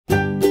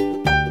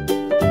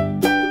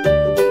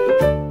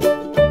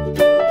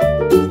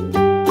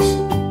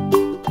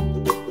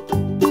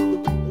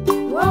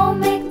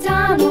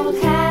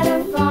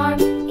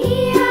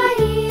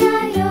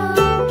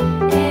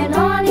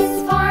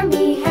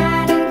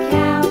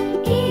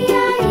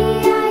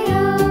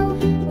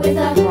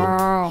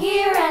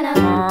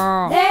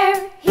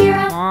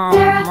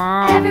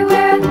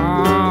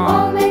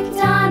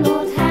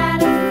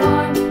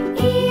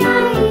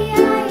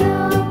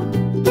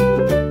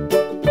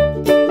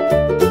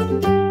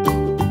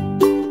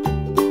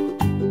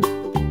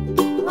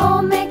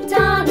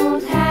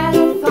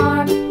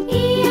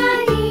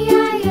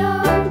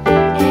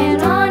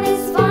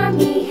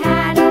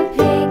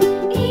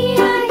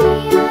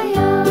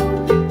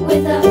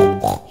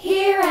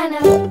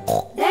and a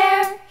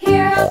there,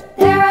 here, up,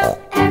 there, up,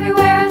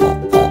 everywhere.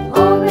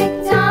 Old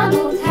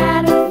MacDonald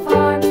had a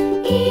farm,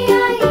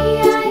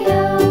 E-I-E-I-O.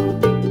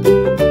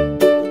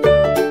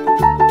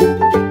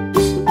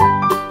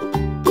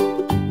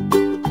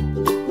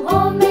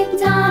 Old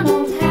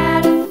MacDonald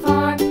had a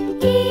farm,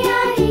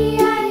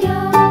 E-I-E-I-O.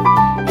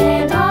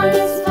 And on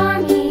his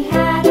farm he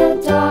had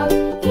a dog,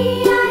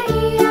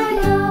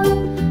 E-I-E-I-O.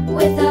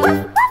 With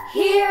a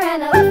here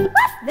and a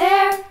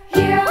there,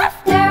 here,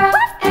 there, up,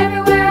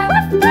 everywhere.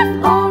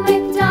 Old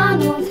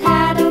MacDonald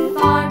had a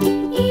farm,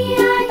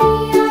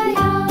 E-I-E-I-O.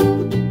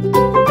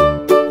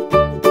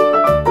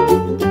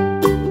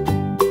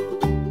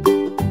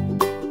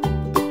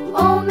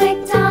 Old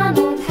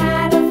MacDonald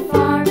had a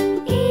farm,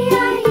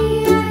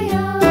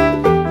 E-I-E-I-O.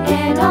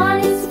 And on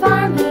his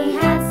farm he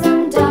had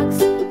some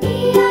ducks,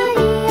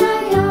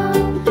 E-I-E-I-O.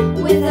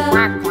 With a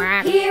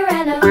here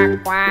and a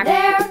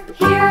there,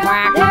 here,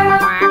 there,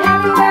 up,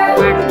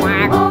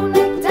 everywhere. Old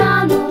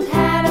MacDonald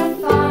had a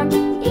farm,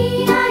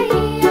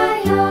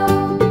 E-I-E-I-O.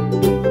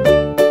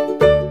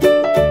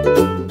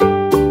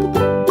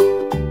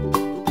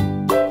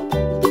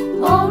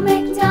 Old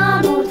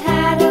MacDonald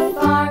had a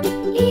farm,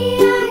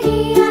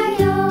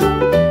 E-I-E-I-O.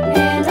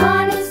 And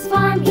on his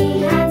farm he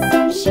had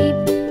some sheep,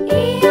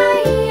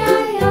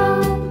 E-I-E-I-O.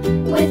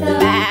 With a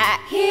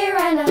here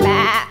and a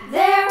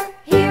there,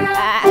 here,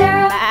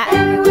 there, up,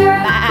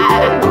 everywhere.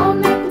 Old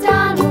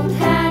MacDonald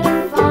had a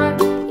farm,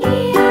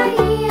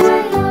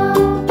 E-I-E-I-O.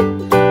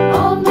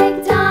 Old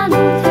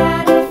MacDonald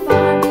had a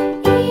farm,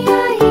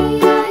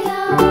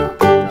 E-I-E-I-O.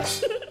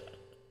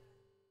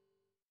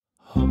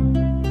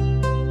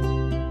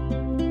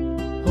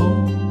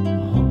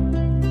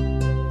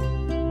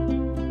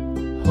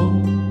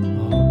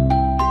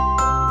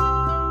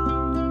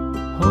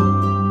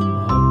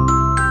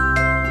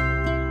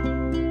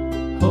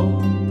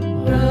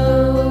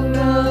 Row,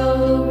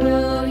 row,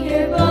 row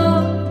your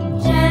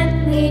boat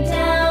gently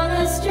down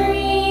the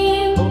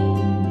stream.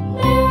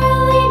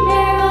 Merrily,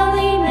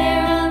 merrily,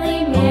 merrily,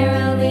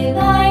 merrily,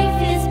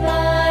 life is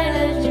but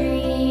a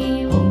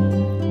dream.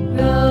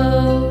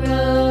 Row,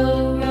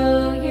 row,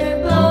 row your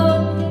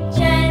boat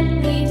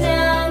gently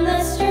down the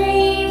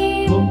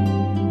stream.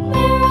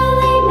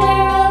 Merrily,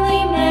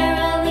 merrily,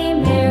 merrily,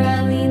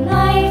 merrily,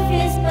 life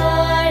is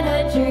but a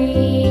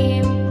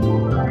dream. Row,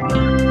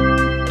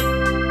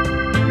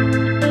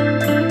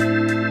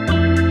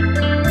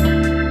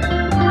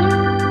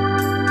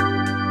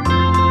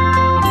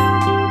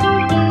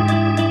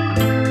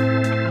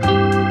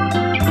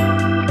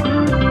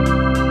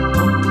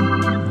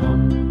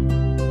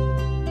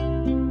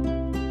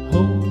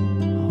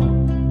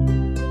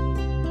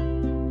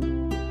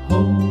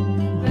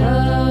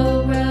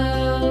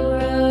 row,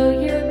 row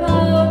your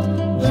boat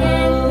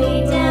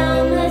gently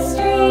down the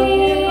stream.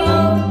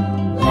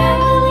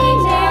 Merrily,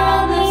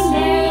 merrily,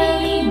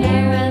 merrily,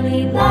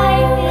 merrily,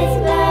 life is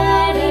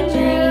but a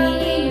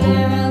dream.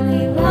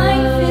 Merrily,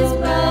 life is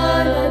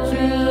but a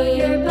dream.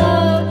 Your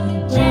boat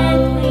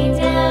gently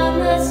down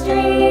the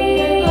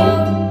stream.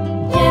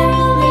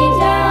 Gently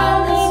down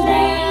the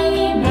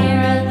stream.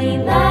 Merrily,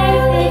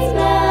 life is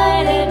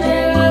but a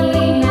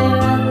dream.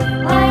 Merrily,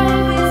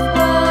 life is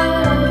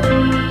but a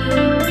dream.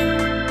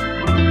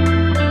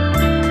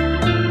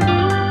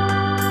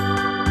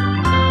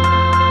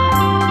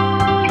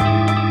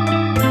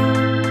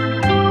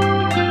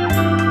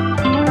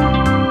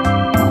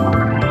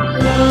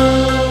 Row,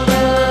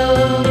 row,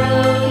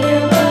 row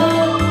your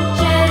boat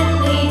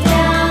gently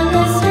down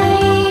the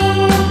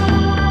stream.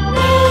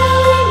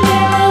 Merrily,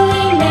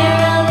 merrily,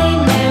 merrily,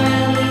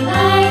 merrily,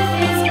 life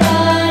is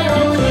but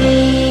a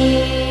dream.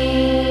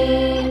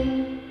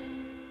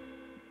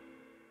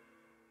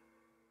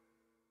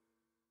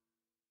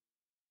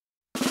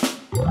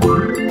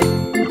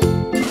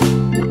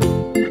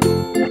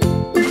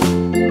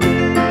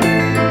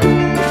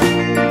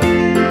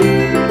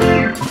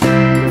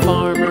 The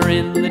farmer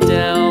in the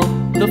dell,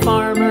 the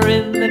farmer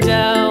in the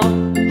dell.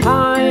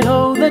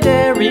 Hi-ho, the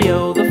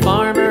dairy-o, the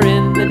farmer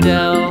in the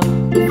dell.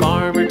 The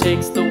farmer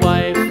takes the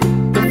wife,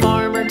 the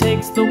farmer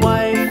takes the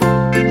wife.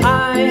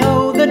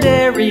 Hi-ho, the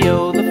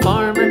dairy-o, the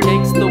farmer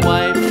takes the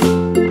wife.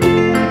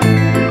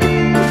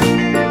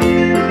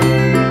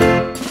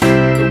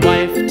 The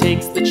wife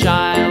takes the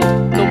child,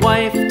 the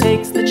wife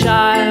takes the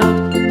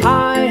child.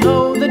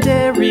 Hi-ho, the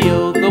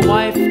dairy-o, the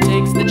wife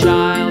takes the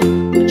child.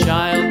 The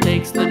child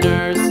takes the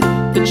nurse,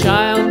 the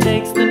child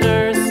takes the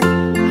nurse.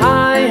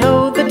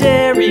 Hi-ho, the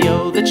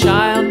dairy-o, the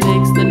child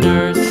takes the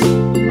nurse.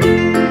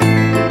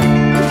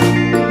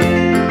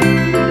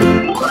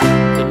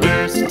 The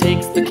nurse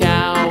takes the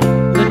cow,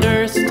 the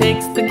nurse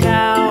takes the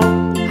cow.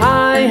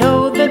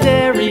 Hi-ho, the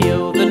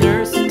dairy-o, the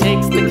nurse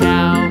takes the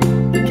cow.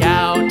 The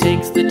cow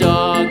takes the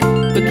dog,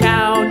 the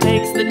cow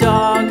takes the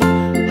dog.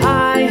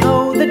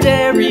 Hi-ho, the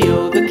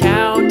dairy-o, the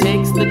cow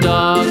takes the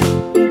dog.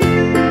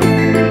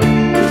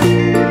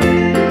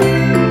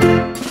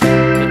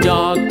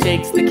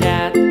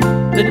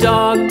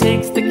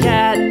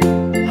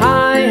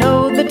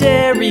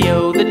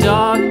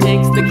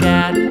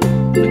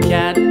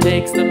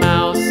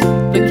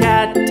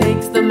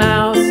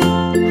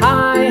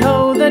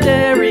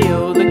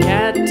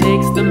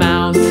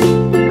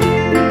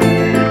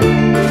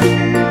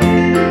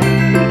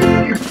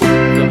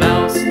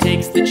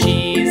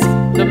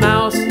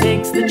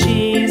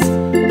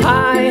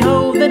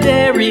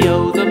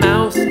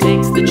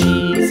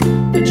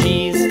 the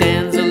cheese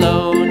stands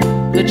alone.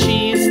 The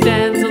cheese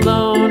stands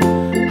alone.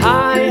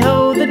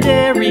 Hi-ho the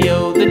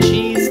dairy-o, the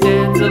cheese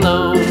stands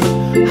alone.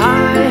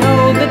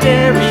 Hi-ho the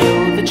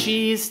dairy-o, the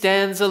cheese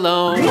stands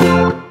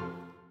alone.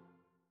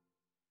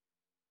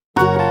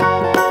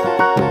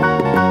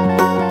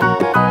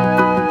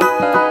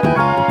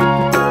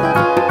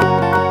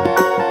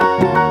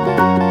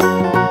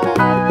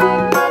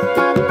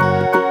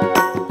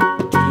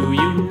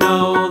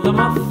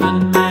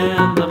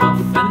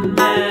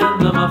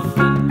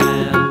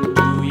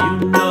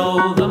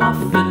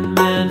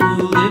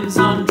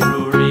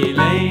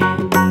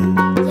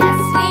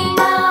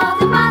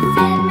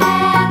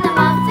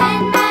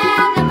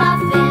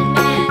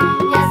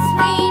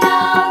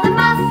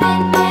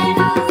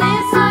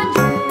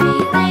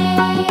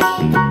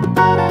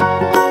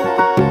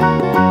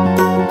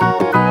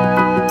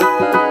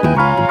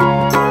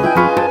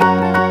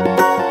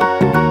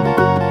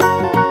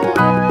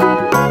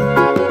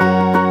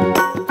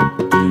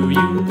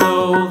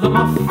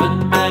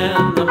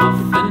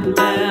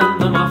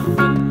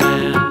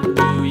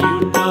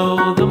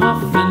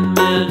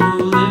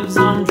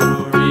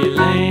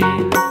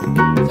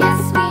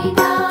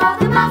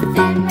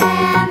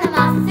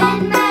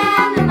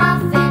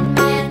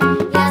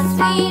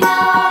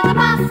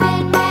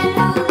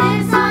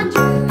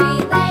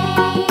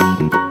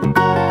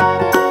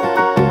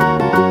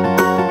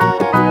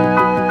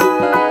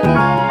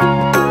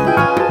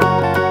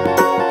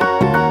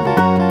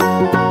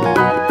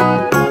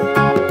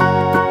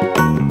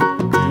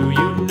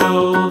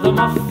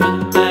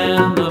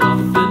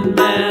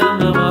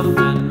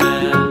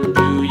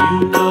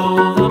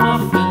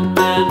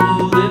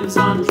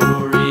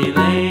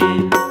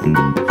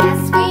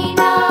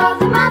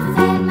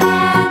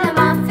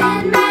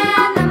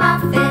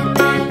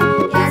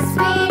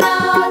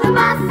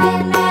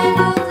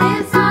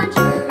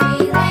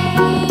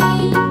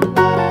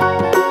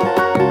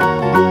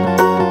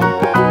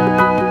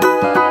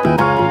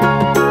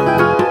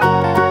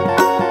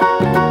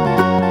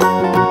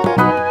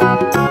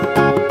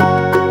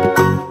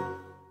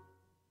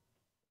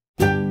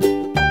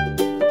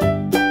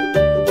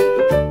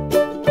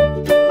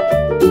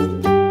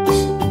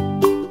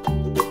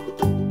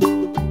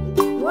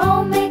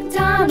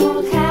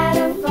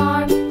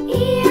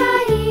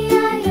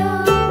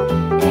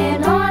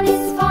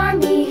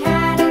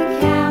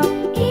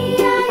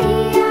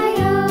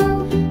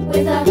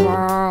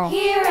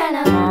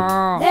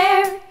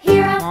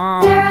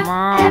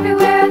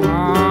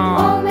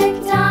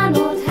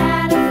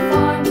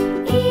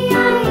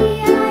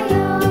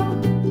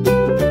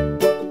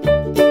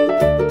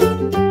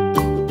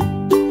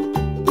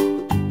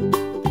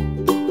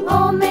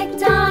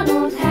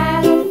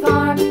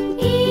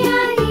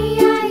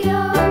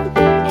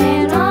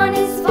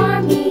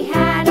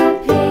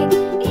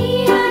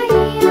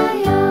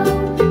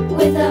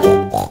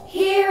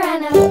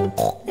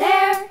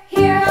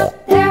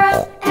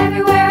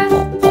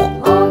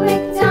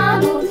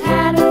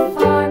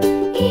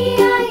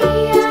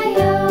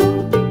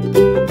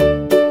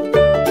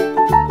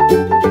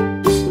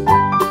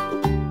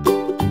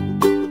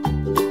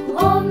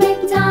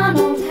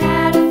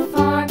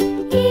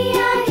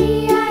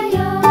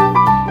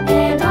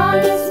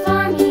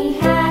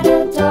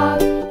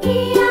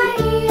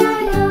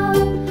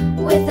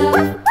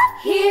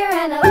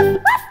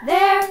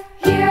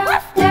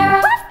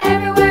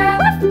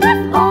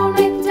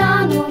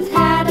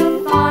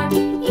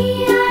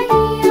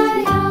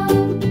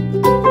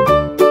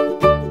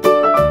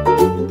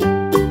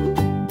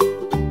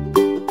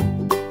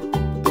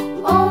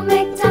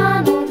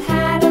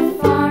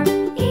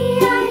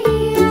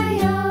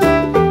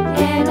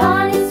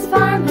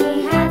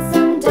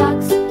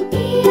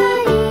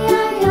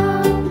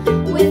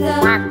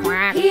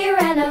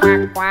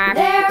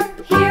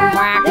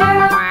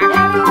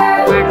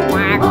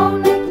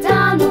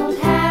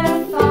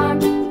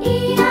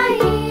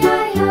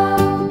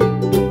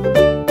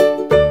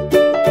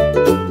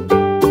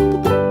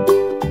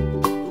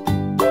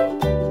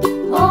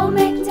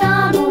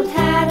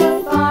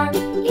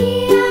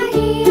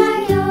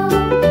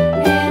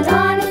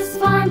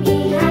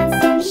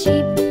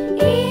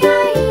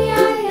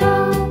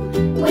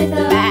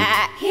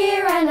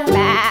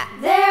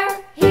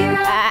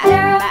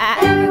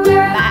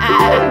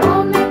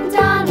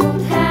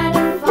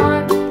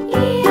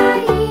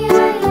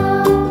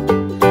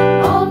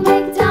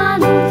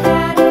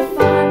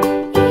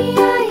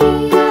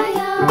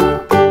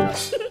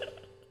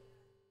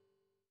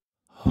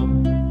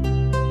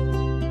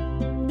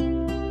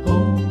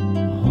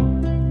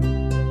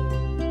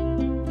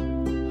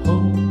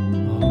 Ho,